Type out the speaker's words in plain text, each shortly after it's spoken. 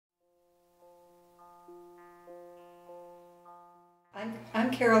I'm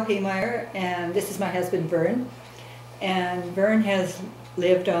Carol Hemeyer, and this is my husband Vern. And Vern has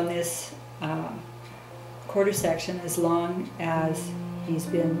lived on this quarter section as long as he's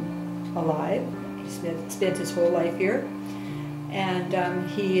been alive. He's spent his whole life here, and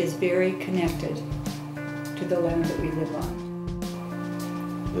he is very connected to the land that we live on.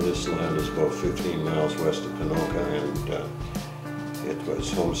 This land is about 15 miles west of Ponoka, and it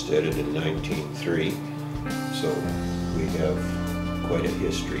was homesteaded in 1903, so we have quite a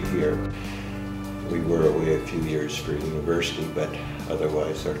history here. We were away a few years for university, but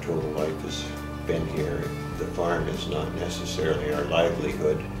otherwise our total life has been here. The farm is not necessarily our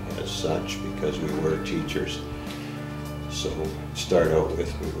livelihood as such because we were teachers. So start out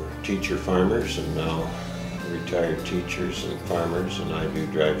with we were teacher farmers, and now retired teachers and farmers, and I do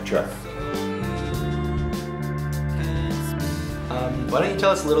drive truck. Why don't you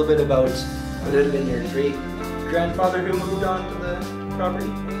tell us a little bit about would it have been your great-grandfather who moved on to the property?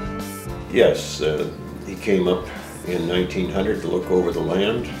 Yes, he came up in 1900 to look over the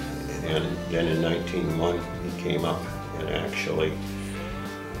land, and then in 1901 he came up and actually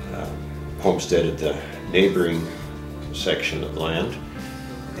homesteaded the neighboring section of land,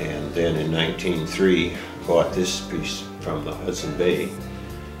 and then in 1903 bought this piece from the Hudson Bay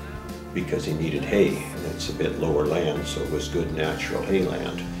because he needed hay, and it's a bit lower land, so it was good natural hay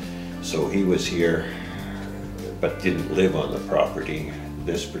land. So he was here but didn't live on the property.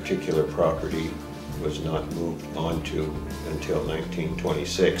 This particular property was not moved onto until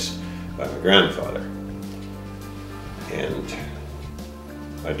 1926 by my grandfather. And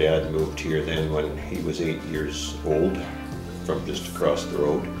my dad moved here then when he was 8 years old from just across the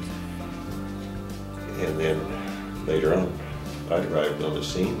road. And then later on, I arrived on the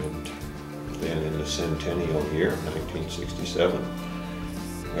scene, and then in the centennial year, 1967,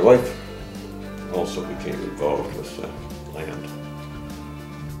 my wife also became involved with the land.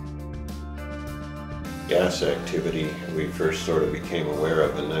 Gas activity we first sort of became aware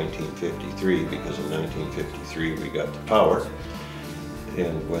of in 1953, because in 1953 we got the power,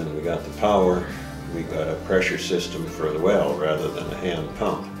 and when we got the power we got a pressure system for the well rather than a hand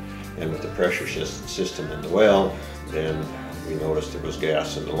pump. And with the pressure system in the well, then we noticed there was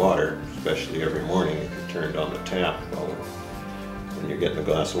gas in the water, especially every morning if you turned on the tap. Well, when you're getting a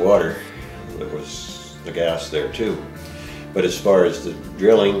glass of water, there was the gas there too. But as far as the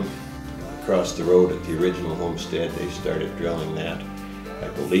drilling across the road at the original homestead, they started drilling that, I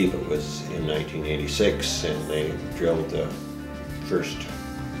believe it was in 1986, and they drilled the first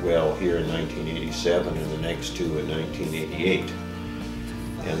well here in 1987 and the next two in 1988.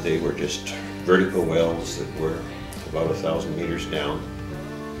 And they were just vertical wells that were about 1,000 meters down,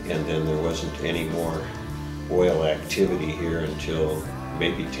 and then there wasn't any more oil activity here until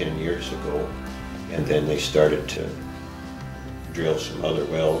maybe 10 years ago, and then they started to drill some other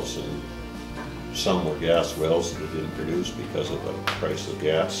wells, and some were gas wells that didn't produce because of the price of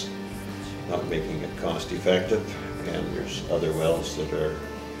gas, not making it cost effective, and there's other wells that are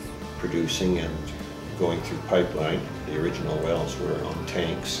producing and going through pipeline. The original wells were on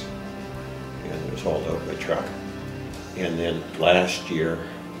tanks and it was hauled out by truck. And then last year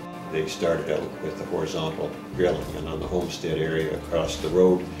they started out with the horizontal drilling, and on the homestead area across the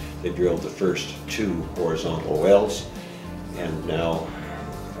road they drilled the first 2 horizontal wells, and now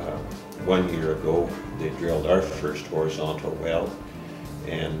 1 year ago they drilled our first horizontal well,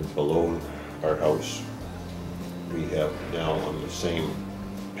 and below our house we have now on the same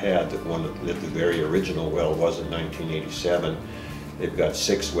pad that the very original well was in 1987. They've got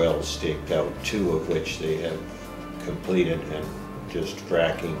 6 wells staked out, 2 of which they have completed and just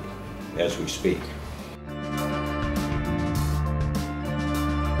fracking as we speak.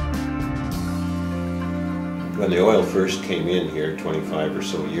 When the oil first came in here 25 or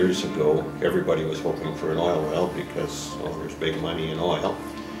so years ago, everybody was hoping for an oil well because, well, there's big money in oil.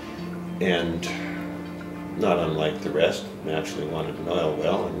 And not unlike the rest, naturally wanted an oil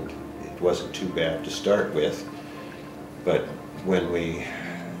well, and it wasn't too bad to start with. But when we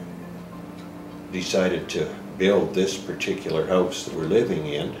decided to build this particular house that we're living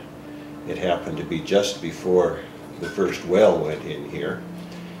in, it happened to be just before the first well went in here.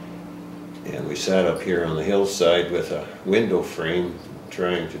 And we sat up here on the hillside with a window frame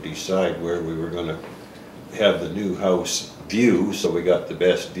trying to decide where we were going to have the new house view, so we got the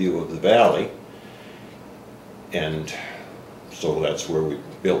best view of the valley. And so that's where we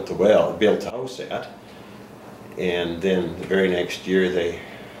built the house at. And then the very next year they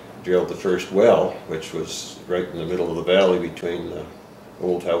drilled the first well, which was right in the middle of the valley between the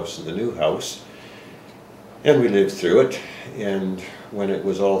old house and the new house. And we lived through it, and when it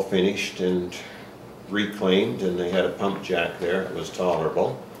was all finished and reclaimed, and they had a pump jack there. It was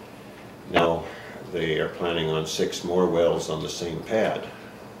tolerable. Now they are planning on 6 more wells on the same pad,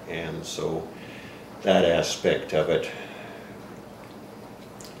 and so that aspect of it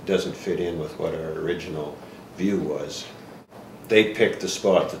doesn't fit in with what our original view was. They picked the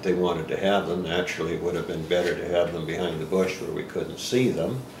spot that they wanted to have them. Naturally, it would have been better to have them behind the bush where we couldn't see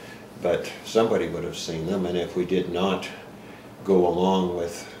them, but somebody would have seen them, and if we did not go along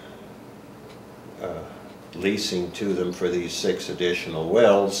with leasing to them for these 6 additional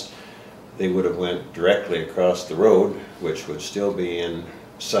wells, they would have went directly across the road, which would still be in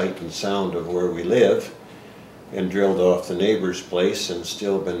sight and sound of where we live, and drilled off the neighbor's place and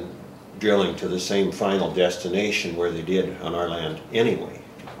still been drilling to the same final destination where they did on our land anyway.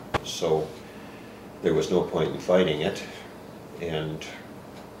 So there was no point in fighting it, and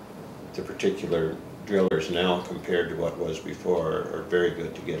the particular drillers now compared to what was before are very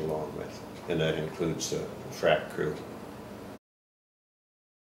good to get along with, and that includes the frack crew.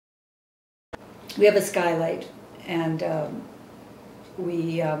 We have a skylight, and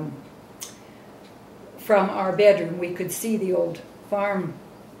from our bedroom we could see the old farm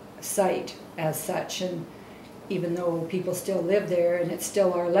site as such, and even though people still live there and it's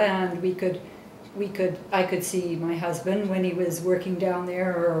still our land, I could see my husband when he was working down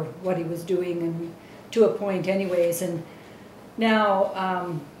there or what he was doing, and to a point anyways. And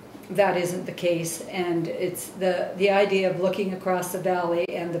now that isn't the case, and it's the idea of looking across the valley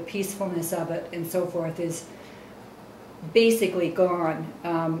and the peacefulness of it and so forth is basically gone.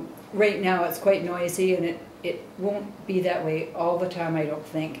 Right now it's quite noisy, and it won't be that way all the time, I don't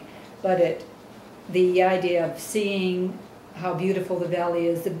think, but the idea of seeing how beautiful the valley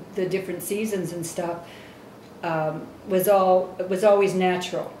is, the different seasons and stuff, was always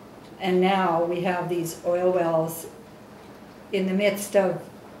natural. And now we have these oil wells in the midst of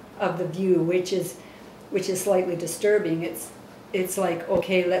the view, which is slightly disturbing. It's like,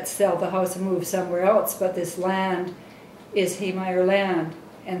 okay, let's sell the house and move somewhere else, but this land is Hemeyer land,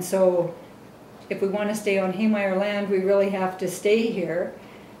 and so if we want to stay on Hemeyer land, we really have to stay here,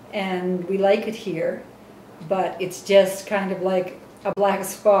 and we like it here, but it's just kind of like a black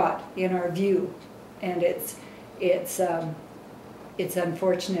spot in our view, and it's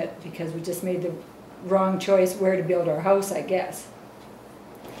unfortunate because we just made the wrong choice where to build our house, I guess.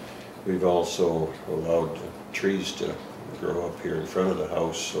 We've also allowed trees to grow up here in front of the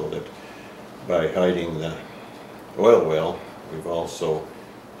house, so that by hiding the oil well, we've also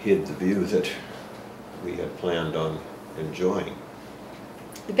hid the view that we had planned on enjoying.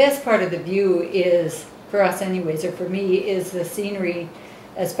 The best part of the view is, for us anyways, or for me, is the scenery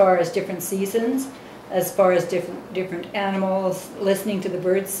as far as different seasons, as far as different animals, listening to the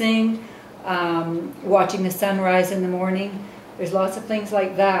birds sing, watching the sunrise in the morning. There's lots of things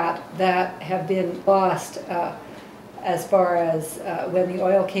like that that have been lost as far as when the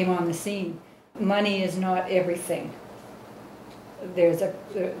oil came on the scene. Money is not everything. The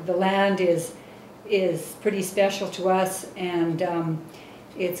land is pretty special to us, and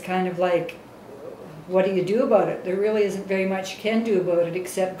it's kind of like, what do you do about it? There really isn't very much you can do about it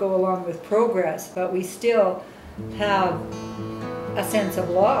except go along with progress, but we still have a sense of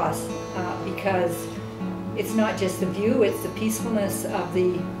loss because it's not just the view, it's the peacefulness of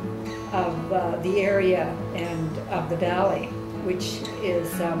the area and of the valley, which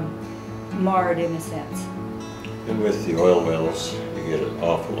is marred in a sense. And with the oil wells, you get an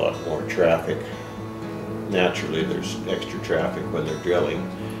awful lot more traffic. Naturally, there's extra traffic when they're drilling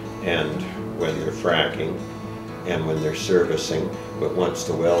and when they're fracking and when they're servicing, but once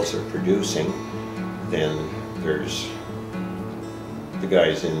the wells are producing, then there's the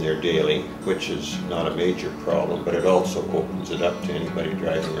guys in there daily, which is not a major problem, but it also opens it up to anybody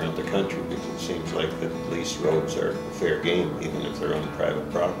driving around the country, because it seems like the lease roads are fair game, even if they're on private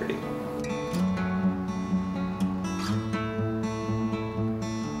property.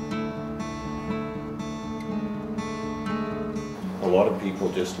 A lot of people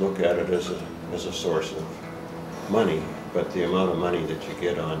just look at it as a source of money, but the amount of money that you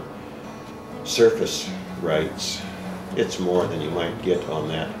get on surface rights, it's more than you might get on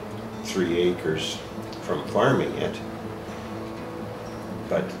that 3 acres from farming it,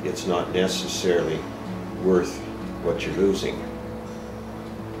 but it's not necessarily worth what you're losing.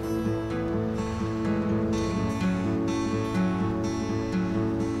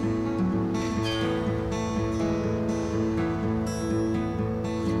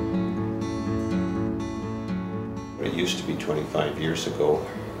 It used to be 25 years ago,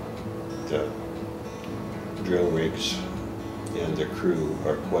 the drill rigs and the crew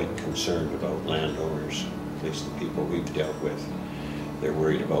are quite concerned about landowners, at least the people we've dealt with. They're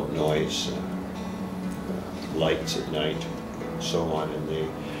worried about noise, lights at night, and so on, and they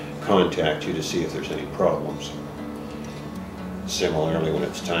contact you to see if there's any problems. Similarly, when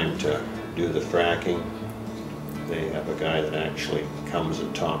it's time to do the fracking, they have a guy that actually comes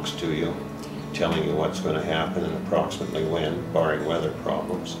and talks to you, telling you what's going to happen and approximately when, barring weather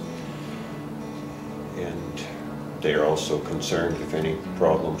problems. And they're also concerned if any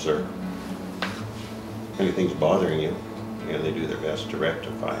problems or anything's bothering you, and they do their best to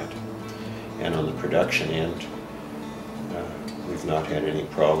rectify it. And on the production end, we've not had any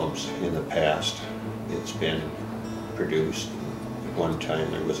problems in the past. It's been produced. At one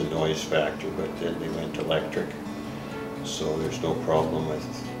time there was a noise factor, but then they went electric. So there's no problem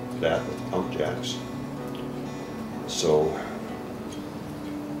with that with pump jacks. So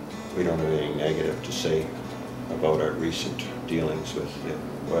we don't have anything negative to say about our recent dealings with the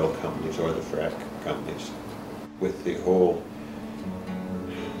oil companies or the frac companies. With the whole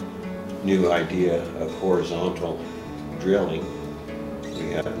new idea of horizontal drilling,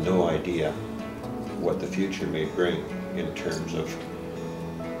 we have no idea what the future may bring in terms of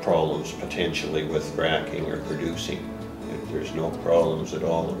problems potentially with fracking or producing. There's no problems at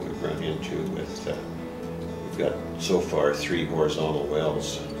all that we've run into with, we've got so far 3 horizontal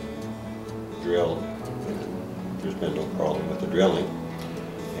wells drilled. There's been no problem with the drilling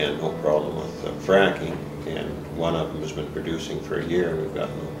and no problem with the fracking, and one of them has been producing for a year and we've got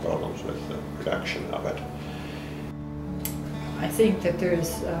no problems with the production of it. I think that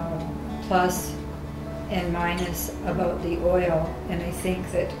there's plus and minus about the oil, and I think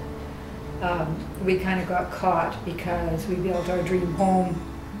that we kind of got caught because we built our dream home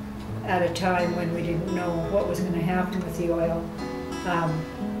at a time when we didn't know what was going to happen with the oil.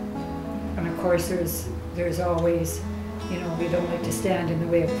 And of course there's always, you know, we don't like to stand in the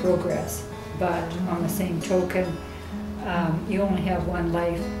way of progress, but on the same token, you only have one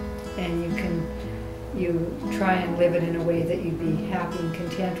life, and you try and live it in a way that you'd be happy and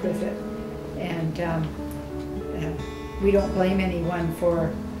content with it. And we don't blame anyone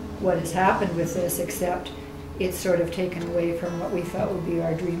for what has happened with this, except it's sort of taken away from what we thought would be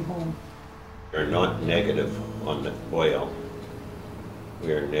our dream home. We're not negative on the oil.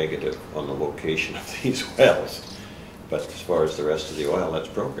 We are negative on the location of these wells. But as far as the rest of the oil, that's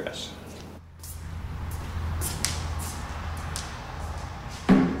progress.